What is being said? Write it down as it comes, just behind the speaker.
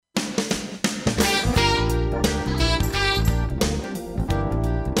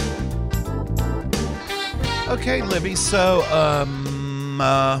Okay, Libby. So,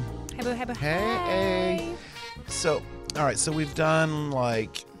 Hey, boo, hey, boo, hey. So, all right. So we've done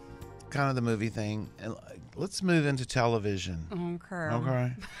like kind of the movie thing, and let's move into television.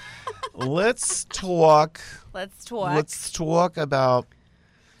 Okay. Let's talk. Let's talk. Let's talk about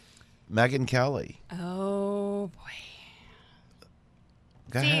Megyn Kelly. Oh boy.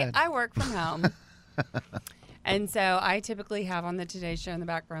 Go See, ahead. I work from home. And so I typically have on the Today Show in the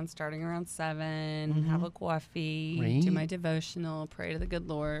background starting around 7, have a coffee, Right. do my devotional, pray to the good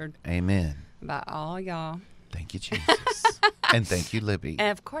Lord Amen. about all y'all. Thank you, Jesus, and thank you, Libby.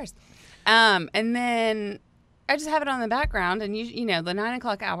 And of course. And then I just have it on the background. And, you know, the 9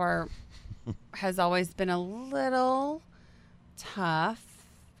 o'clock hour has always been a little tough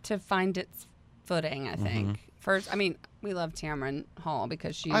to find its footing, I think. First, I mean, we love Tamron Hall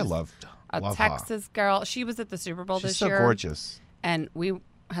because she's love Texas girl. She was at the Super Bowl She's this so year. gorgeous. And we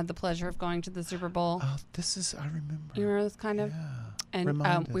had the pleasure of going to the Super Bowl. Oh, I remember. You remember this kind of? Yeah. And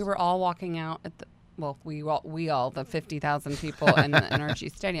Remind we us. were all walking out at the, well, we all, the 50,000 people in the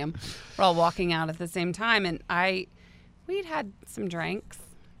NRG Stadium, we're all walking out at the same time. And we'd had some drinks.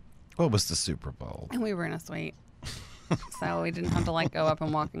 What was the Super Bowl? And we were in a suite. So we didn't have to go up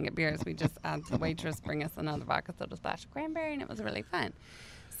and walk and get beers. We just had the waitress bring us another vodka soda splash of cranberry, and it was really fun.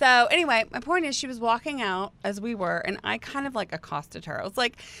 So anyway, my point is she was walking out as we were, and I kind of accosted her. I was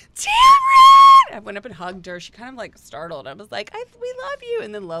like, Tamron! I went up and hugged her. She kind of startled. I was like, we love you.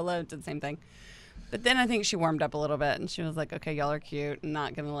 And then Lola did the same thing. But then I think she warmed up a little bit, and she was like, okay, y'all are cute and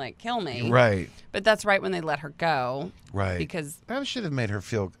not going to kill me. Right. But that's right when they let her go. Right. Because that should have made her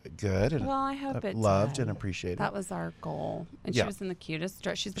feel good and well, I hope it loved did. and appreciated. That was our goal. And Yeah. she was in the cutest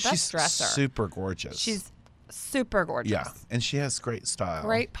dress. She's the best dresser. Super gorgeous. She's super gorgeous. Yeah, and she has great style.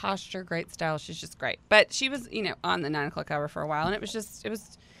 Great posture, great style. She's just great. But she was, on the 9 o'clock hour for a while, and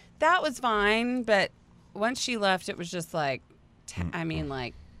that was fine. But once she left, it was just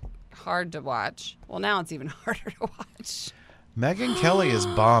hard to watch. Well, now it's even harder to watch. Megyn Kelly is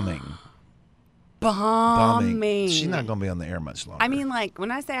bombing. Bombing. She's not going to be on the air much longer. I mean, when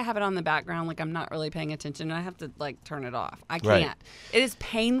I say I have it on the background, I'm not really paying attention, and I have to turn it off. I can't. Right. It is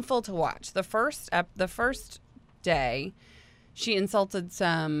painful to watch. The first day, she insulted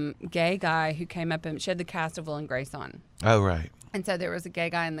some gay guy who came up and she had the cast of Will and Grace on. Oh, right. And so there was a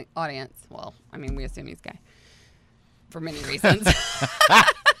gay guy in the audience. Well, I mean, we assume he's gay for many reasons.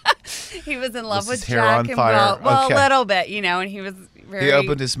 He was in love Was with his hair on Jack and fire? well, Okay. a little bit, and he was very. He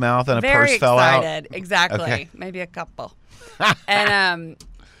opened his mouth and a very purse fell out. excited. Exactly. Okay. Maybe a couple. And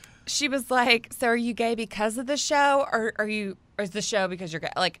she was like, "So are you gay because of the show, or is the show because you're gay?"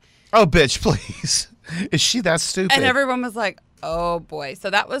 Oh, bitch, please. Is she that stupid? And everyone was like, "Oh boy!" So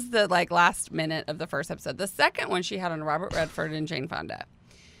that was the last minute of the first episode. The second one she had on Robert Redford and Jane Fonda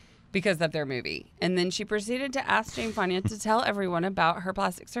because of their movie, and then she proceeded to ask Jane Fonda to tell everyone about her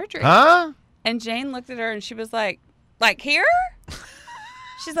plastic surgery. Huh? And Jane looked at her and she was like here?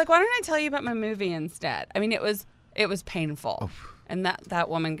 She's like, why don't I tell you about my movie instead? I mean, it was painful. Oof. And that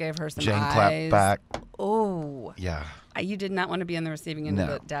woman gave her some Jane eyes. clapped back. Oh. Yeah. You did not want to be on the receiving end of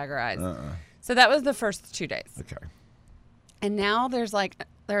No. the dagger eyes. Uh-uh. So that was the first 2 days. Okay. And now there's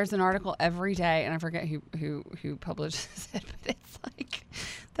an article every day, and I forget who publishes it, but it's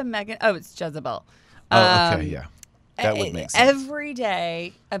the Megyn. Oh, it's Jezebel. Oh, okay, yeah. That would make sense. Every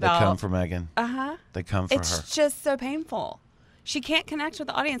day about. They come for Megyn. Uh-huh. They come for her. It's just so painful. She can't connect with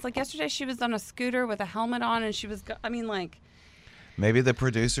the audience. Yesterday, she was on a scooter with a helmet on, and she was, Maybe the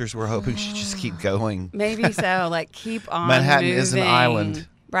producers were hoping she'd just keep going. maybe so. Keep on Manhattan moving. is an island.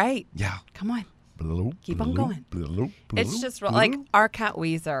 Right. Yeah. Come on. Bloop, Keep on bloop, going. bloop, It's bloop, just bloop. our Cat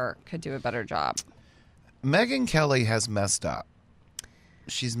Weezer could do a better job. Megyn Kelly has messed up.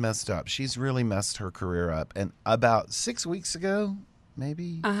 She's messed up. She's really messed her career up. And about 6 weeks ago,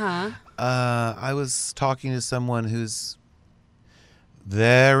 maybe, I was talking to someone who's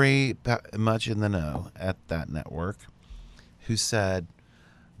very much in the know at that network, who said,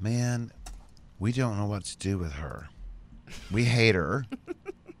 man, we don't know what to do with her. We hate her.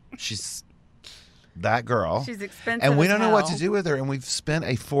 She's that girl. She's expensive and we as don't know what hell. to do with her. And we've spent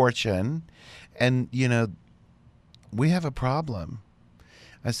a fortune. And, we have a problem.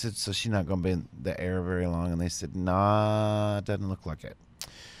 I said, so she's not going to be in the air very long? And they said, nah, it doesn't look like it.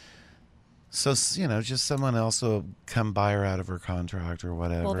 So, just someone else will come buy her out of her contract or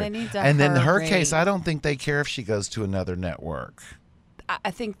whatever. Well, they need to And then in her hurry. case, I don't think they care if she goes to another network.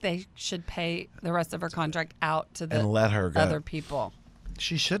 I think they should pay the rest of her contract out to the And let her go. other people.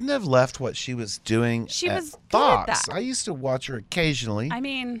 She shouldn't have left what she was doing She at was good at Fox. that. I used to watch her occasionally. I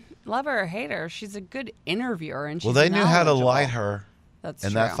mean, love her or hate her, she's a good interviewer, and she's Well, they knew how to knowledgeable. light her. That's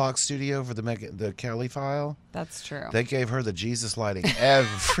And true. that Fox studio for the Kelly file, That's true. they gave her the Jesus lighting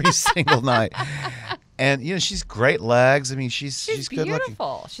every single night. And, she's great legs. I mean, she's good looking.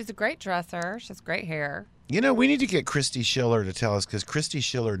 beautiful. She's a great dresser. She has great hair. We need to get Christy Schiller to tell us, because Christy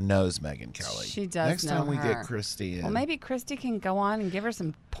Schiller knows Megyn Kelly. She does Next know time we her. get Christy in. Well, maybe Christy can go on and give her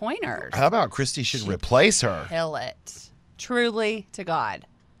some pointers. How about Christy should replace her? Kill it. Truly to God.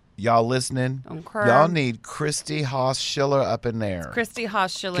 Y'all listening? Okay. Y'all need Christy Haas Schiller up in there. Christy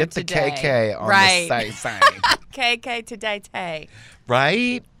Haas-Schiller Get the today. KK on right. the same. KK today, tay.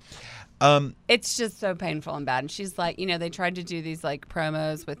 Right? It's just so painful and bad. And she's like, they tried to do these like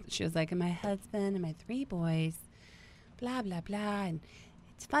promos with, she was like, and my husband and my 3 boys, blah, blah, blah. And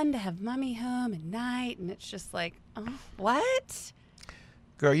it's fun to have mommy home at night. And it's just like, oh, what?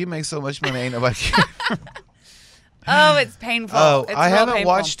 Girl, you make so much money, ain't nobody care. Oh, it's painful. Oh, it's I real haven't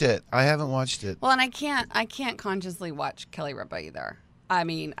painful. watched it. I haven't watched it. Well, and I can't consciously watch Kelly Ripa either. I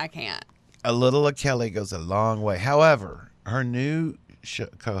mean, I can't. A little of Kelly goes a long way. However, her new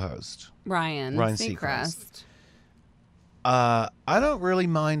co-host, Ryan Seacrest. I don't really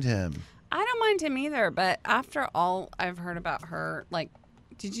mind him. I don't mind him either, but after all I've heard about her, like,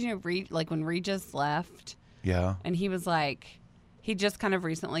 did you know, when Regis left, Yeah. and he was like, he just kind of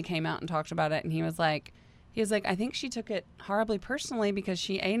recently came out and talked about it, and he was like, I think she took it horribly personally because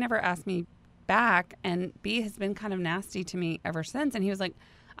she, A, never asked me back, and B, has been kind of nasty to me ever since. And he was like,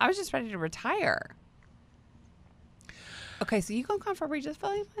 I was just ready to retire. Okay, so you gonna come for Regis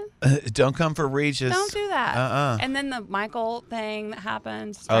Philly? Don't come for Regis. Don't do that. Uh-uh. And then the Michael thing that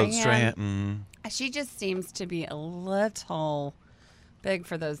happened. Strahan. She just seems to be a little big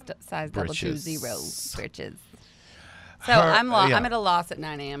for those size Britches. 220 britches. So I'm at a loss at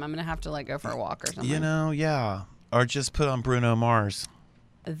 9 a.m. I'm gonna have to go for a walk or something. Yeah. Or just put on Bruno Mars.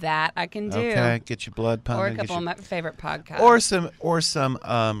 That I can do. Okay, get your blood pumping. Or a couple of my favorite podcasts. Or some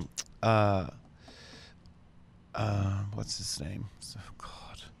what's his name? Oh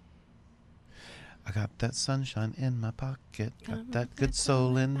God. I got that sunshine in my pocket. Got that good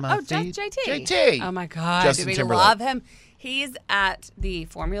soul in my feet. JT. Oh my God. Justin Do we Timberlake. love him? He's at the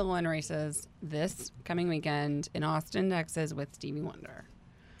Formula One races this coming weekend in Austin, Texas with Stevie Wonder.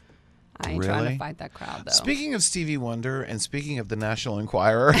 I ain't trying to fight that crowd, though. Speaking of Stevie Wonder and speaking of the National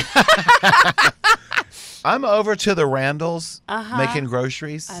Enquirer, I'm over to the Randalls making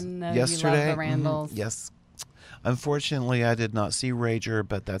groceries I know yesterday. you love the Randalls. Yes. Unfortunately, I did not see Rager,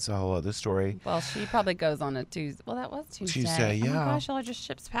 but that's a whole other story. Well, she probably goes on a Tuesday. Well, that was Tuesday. Yeah. Oh my gosh, y'all are just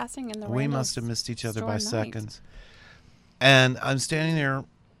ships passing in the We Randalls must have missed each other store by night. seconds. And I'm standing there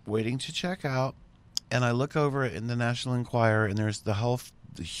waiting to check out, and I look over in the National Enquirer, and there's the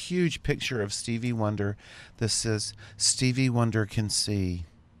huge picture of Stevie Wonder that says, Stevie Wonder can see.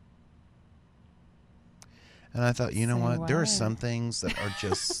 And I thought, you know what? There are some things that are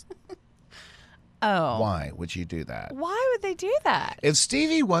just... Oh. Why would you do that? Why would they do that? If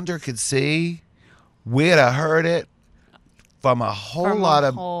Stevie Wonder could see, we'd have heard it from a whole lot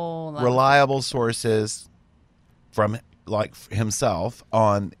of reliable sources from himself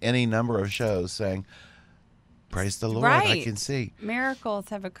on any number of shows saying, praise the Lord, I can see. Miracles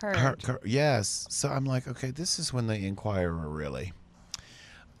have occurred. Yes. So I'm like, okay, this is when the Enquirer really.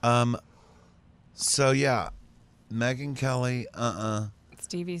 So yeah, Megyn Kelly,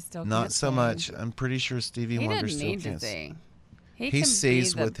 Stevie still not can't so see. much. I'm pretty sure Stevie Wonder still need can't to see. He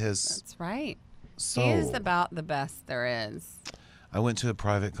sees with his That's right. soul. He is about the best there is. I went to a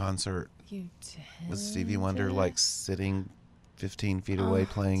private concert You did. with Stevie Wonder, sitting 15 feet away,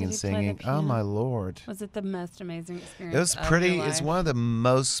 playing did and he play the singing. Oh piano? my Lord! Was it the most amazing experience? It was of pretty. your It's life? one of the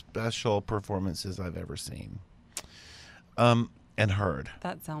most special performances I've ever seen. And heard.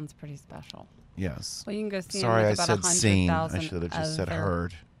 That sounds pretty special. Yes. Well, you can go see Sorry, him I with about said seen. I 100,000 should have just said other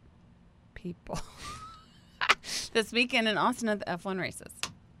heard. people. This weekend in Austin at the F1 races.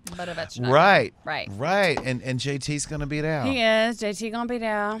 But I bet you not. Right. Right. And JT's gonna be there. He is. JT gonna be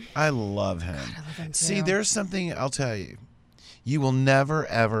down. I love him. I love him See, too. there's something I'll tell you. You will never,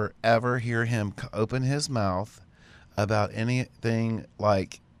 ever, ever hear him open his mouth about anything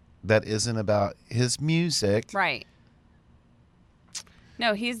that isn't about his music. Right.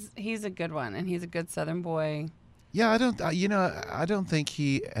 No, he's a good one, and he's a good Southern boy. Yeah, I don't think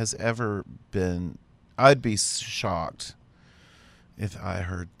he has ever been. I'd be shocked if I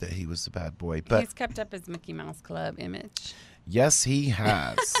heard that he was a bad boy. But He's kept up his Mickey Mouse Club image. yes, he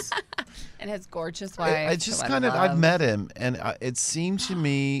has. And his gorgeous wife. I just who I've love. met him, and it seemed to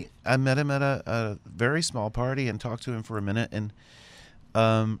me, I met him at a very small party and talked to him for a minute, and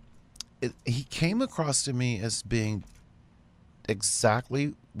he came across to me as being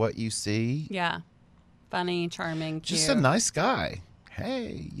exactly what you see. Yeah. Funny, charming, Just cute. a nice guy.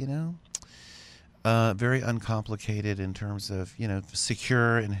 hey, very uncomplicated in terms of,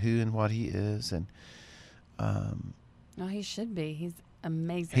 secure in who and what he is. And no, he should be. He's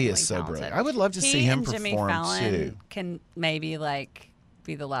amazingly he is so talented. brilliant. I would love to see him perform Jimmy Fallon too. Can maybe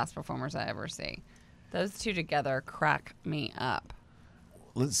be the last performers I ever see. Those two together crack me up.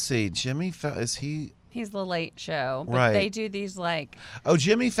 Let's see. Jimmy Fallon, is he? He's the Late Show, but Right. they do these Oh,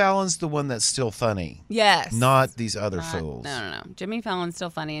 Jimmy Fallon's the one that's still funny. yes, Not these other fools. No. Jimmy Fallon's still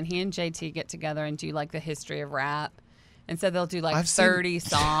funny, and he and JT get together and do the history of rap, and so they'll do I've 30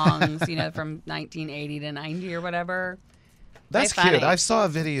 songs, from 1980 to 90 or whatever. That's They're funny. cute. I saw a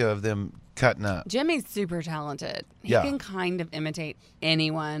video of them cutting up. Jimmy's super talented. He Yeah. can kind of imitate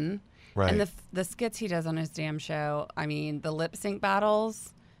anyone. Right. And the skits he does on his damn show, I mean, the lip sync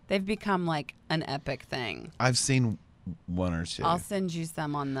battles, they've become an epic thing. I've seen one or two. I'll send you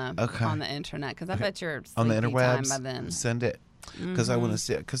some on the internet because I bet you're on the sleepy time interwebs. by then. Send it because I want to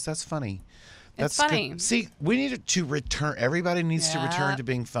see it because that's funny. That's It's funny. Good. See, we need to return. Everybody needs to return to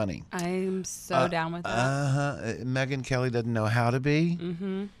being funny. I'm so down with that. Megyn Kelly doesn't know how to be.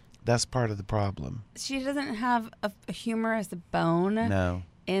 Mm-hmm. That's part of the problem. She doesn't have a humorous bone No.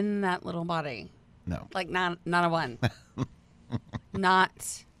 in that little body. No. Not a one.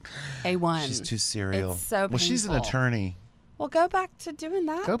 Not a one. She's too serial. It's so well, she's an painful. attorney. Well, go back to doing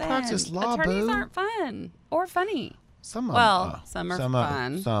that. Go then. practice law, Attorneys boo. aren't fun or funny. Some of Well, them are. some are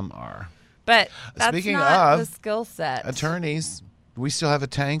fun. Some are. But that's Speaking not of the skill set. Attorneys, we still have a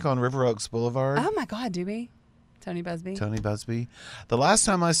tank on River Oaks Boulevard. Oh my God, do we? Tony Busby. Tony Busby. The last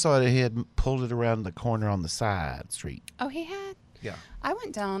time I saw it, he had pulled it around the corner on the side street. Oh, he had? Yeah. I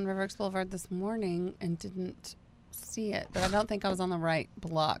went down River Oaks Boulevard this morning and didn't see it, but I don't think I was on the right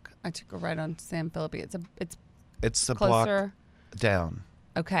block. I took a right on San Philippi. It's a block closer. down.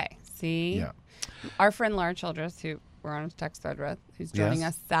 Okay. See? Yeah. Our friend Laura Childress, who we're on a text thread with, who's joining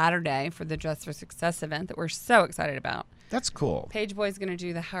Yes. us Saturday for the Dress for Success event that we're so excited about. That's cool. Paige Boy's going to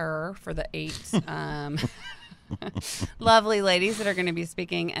do the her for the 8 lovely ladies that are going to be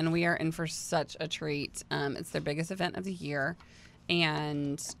speaking, and we are in for such a treat. It's their biggest event of the year,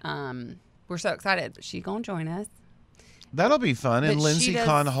 and we're so excited. She's going to join us. That'll be fun. And But Lindsay she does-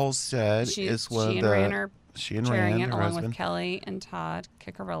 Conn Holstead is one of she the. and Rand are she and chairing Rand, it her along husband. with Kelly and Todd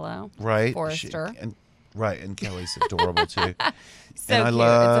Kickerillo. Right. Forrester. And Kelly's adorable too. So and I cute.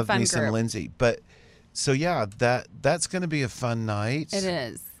 love It's a fun me some group. Lindsay. But so yeah, that's going to be a fun night. It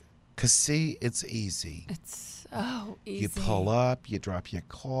is. Cause see, it's easy. It's so easy. You pull up, you drop your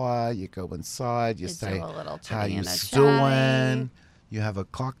car, you go inside, you You say do a little how chili you and a doing. chai. You have a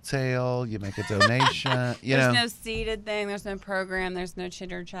cocktail. You make a donation. There's no seated thing. There's no program. There's no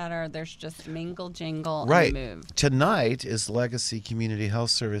chitter chatter. There's just mingle jingle right. and move. Tonight is Legacy Community Health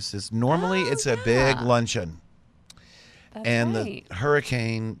Services. Normally, it's a big yeah. luncheon, That's and right. the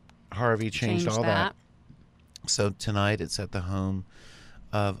Hurricane Harvey changed all that. that. So tonight it's at the home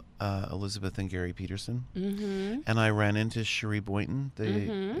of Elizabeth and Gary Peterson. Mm-hmm. And I ran into Cherie Boynton,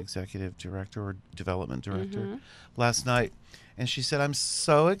 the executive director or development director, last night. And she said, I'm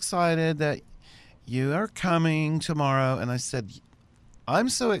so excited that you are coming tomorrow. And I said, I'm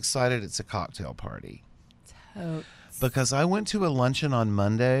so excited it's a cocktail party. Totes. Because I went to a luncheon on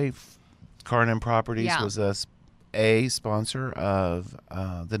Monday. Carnan Properties Yeah. was a sponsor of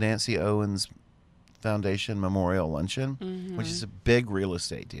the Nancy Owens Foundation Memorial Luncheon, which is a big real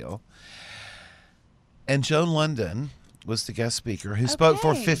estate deal. And Joan London was the guest speaker who spoke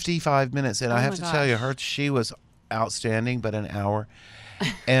for Okay. 55 minutes. And I Oh have my to tell you, she was outstanding, but an hour.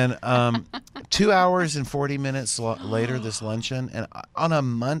 And 2 hours and 40 minutes later, this luncheon. And on a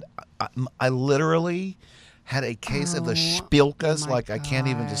Monday, I literally had a case of the Spilkas, my like I can't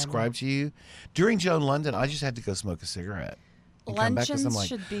even God. describe to you. During Joan London, I just had to go smoke a cigarette. And come back 'cause I'm Luncheons like,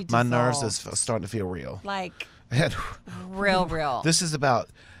 should be my nerves is dissolved. starting to feel real. Like, I had- real. this is about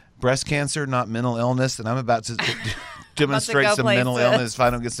breast cancer, not mental illness, and I'm about to demonstrate go some mental places. illness if I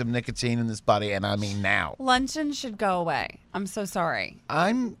don't get some nicotine in this body, and I mean now. Luncheon should go away. I'm so sorry.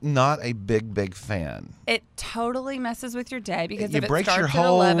 I'm not a big fan. It totally messes with your day because It if it breaks your starts at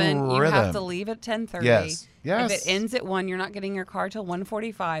whole 11, you have rhythm. to leave at 10:30. Yes. If it ends at 1, you're not getting your car till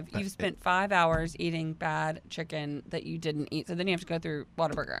 1:45. You've spent 5 hours eating bad chicken that you didn't eat. So then you have to go through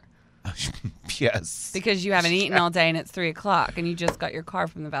Whataburger Yes. because you haven't eaten all day and it's 3 o'clock and you just got your car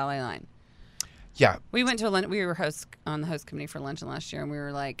from the valet line. Yeah. We went to we were on the host committee for luncheon last year, and we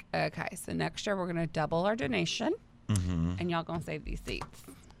were like, okay, so next year we're going to double our donation, and y'all going to save these seats.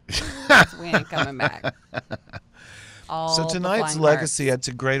 'Cause we ain't coming back. All So the tonight's flying Legacy, hearts.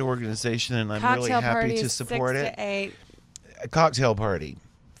 it's a great organization, and I'm Cocktail really happy parties, to support 6 it. to 8. A cocktail party.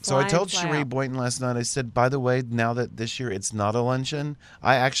 So I told fly Cherie out. Boynton last night, I said, by the way, now that this year it's not a luncheon,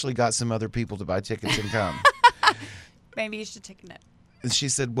 I actually got some other people to buy tickets and come. Maybe you should take a note. And she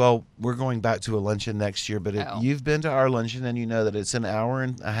said, well, we're going back to a luncheon next year, but Oh. you've been to our luncheon and you know that it's an hour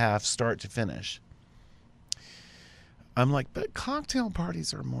and a half start to finish. I'm like, but cocktail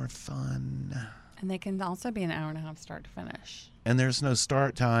parties are more fun. And they can also be an hour and a half start to finish. And there's no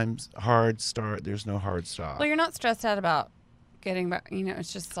start times, hard start. There's no hard stop. Well, you're not stressed out about getting back. You know,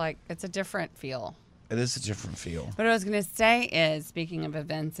 it's just like, it's a different feel. It is a different feel. What I was going to say is, speaking of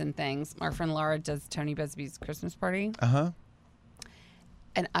events and things, our friend Laura does Tony Busby's Christmas party. Uh-huh.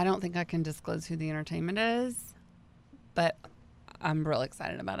 And I don't think I can disclose who the entertainment is, but I'm real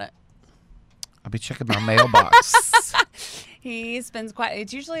excited about it. I'll be checking my mailbox. He spends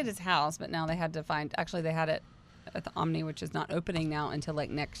it's usually at his house, but now they had to actually they had it at the Omni, which is not opening now until like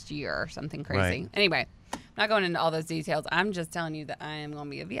next year or something crazy. Right. Anyway, I'm not going into all those details. I'm just telling you that I am going to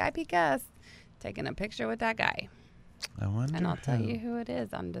be a VIP guest taking a picture with that guy. I wonder And I'll tell who. you who it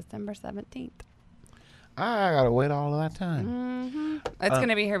is on December 17th. I got to wait all that time. Mm-hmm. It's going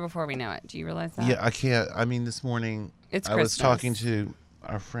to be here before we know it. Do you realize that? Yeah, I can't. I mean, this morning It's I was Christmas. talking to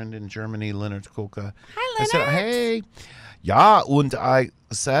our friend in Germany, Leonard Kulka. Hi, I said, Leonard. hey. Ja, und I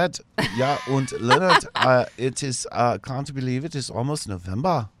said, ja, und Leonard, it is, can't believe it is almost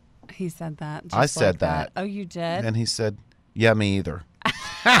November. He said that. I just said like that. Oh, you did? And he said, yeah, me either.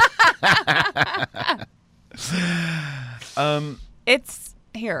 It's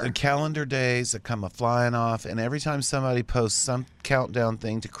here. The calendar days that come a-flying off, and every time somebody posts some countdown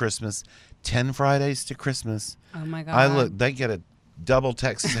thing to Christmas, 10 Fridays to Christmas, Oh, my God. I look, they get a double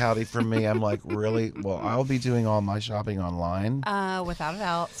Texas howdy from me. I'm like, really? Well, I'll be doing all my shopping online. Without a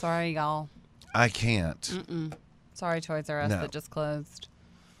doubt. Sorry, y'all. I can't. Mm-mm. Sorry, Toys R Us No. that just closed.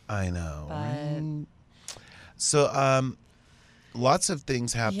 I know. But- Right? So, lots of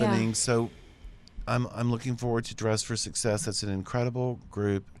things happening. Yeah. So, I'm looking forward to Dress for Success. That's an incredible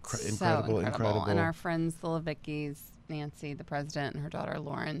group. Incredible. And our friends, the Levickis, Nancy, the president, and her daughter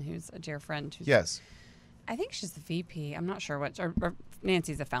Lauren, who's a dear friend. Who's, Yes. I think she's the VP. I'm not sure which. Or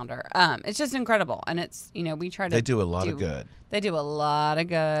Nancy's the founder. It's just incredible, and it's we try to. They do a lot of good. They do a lot of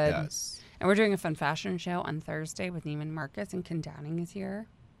good. Yes. And we're doing a fun fashion show on Thursday with Neiman Marcus, and Ken Downing is here.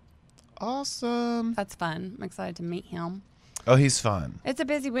 Awesome. That's fun. I'm excited to meet him. Oh, he's fun. It's a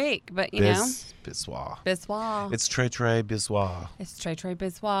busy week, but you know, Bissois. Bissois. It's Trey Bissois. It's Trey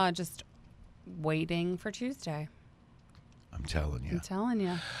Bissois, just waiting for Tuesday. I'm telling you. I'm telling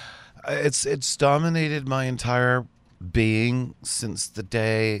you. It's dominated my entire being since the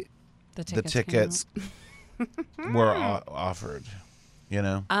day The the tickets. tickets were offered. You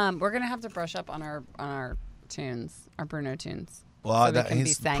know. We're gonna have to brush up on our tunes, our Bruno tunes. Well, so we can be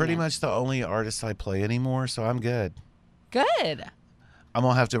he's singing. pretty much the only artist I play anymore, so I'm good. Good. I'm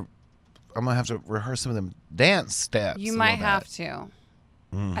gonna have to rehearse some of them dance steps. You a might little have bit. to.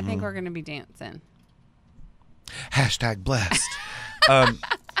 I Mhm. think we're gonna be dancing. Hashtag blessed.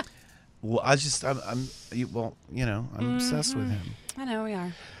 Well, I'm obsessed with him. I know we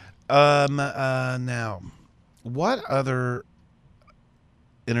are. Now, what other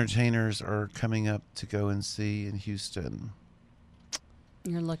entertainers are coming up to go and see in Houston?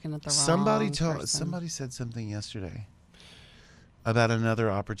 You're looking at the Somebody wrong person. somebody said something yesterday about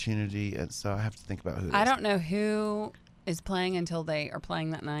another opportunity, and so I have to think about who. It I is. don't know who is playing until they are playing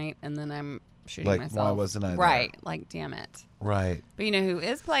that night, and then I'm shooting Like, myself. why wasn't I there? Right. Like, damn it. Right. But you know who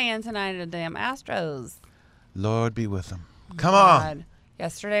is playing tonight? The damn Astros. Lord be with them. Come Oh, on. God.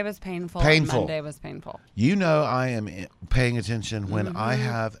 Yesterday was painful. Painful. And Monday was painful. You know I am paying attention when I Mm-hmm.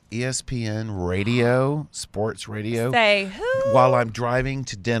 have ESPN radio, sports radio, Say who? while I'm driving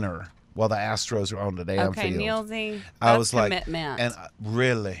to dinner while the Astros are on the damn Okay, field. Nealsy. That's I was like, commitment. and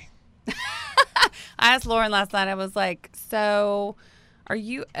really, I asked Lauren last night, I was like, so are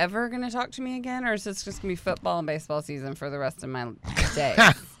you ever going to talk to me again? Or is this just going to be football and baseball season for the rest of my days?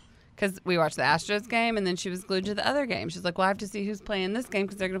 Because we watched the Astros game, and then she was glued to the other game. She's like, well, I have to see who's playing this game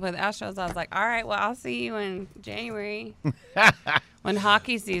because they're going to play the Astros. I was like, all right, well, I'll see you in January when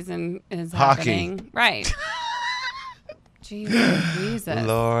hockey season is happening. Right. Jesus.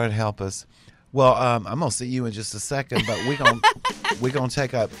 Lord help us. Well, I'm gonna see you in just a second, but we're gonna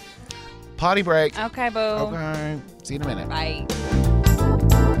take a potty break. Okay, boo. Okay, see you in a minute. Bye.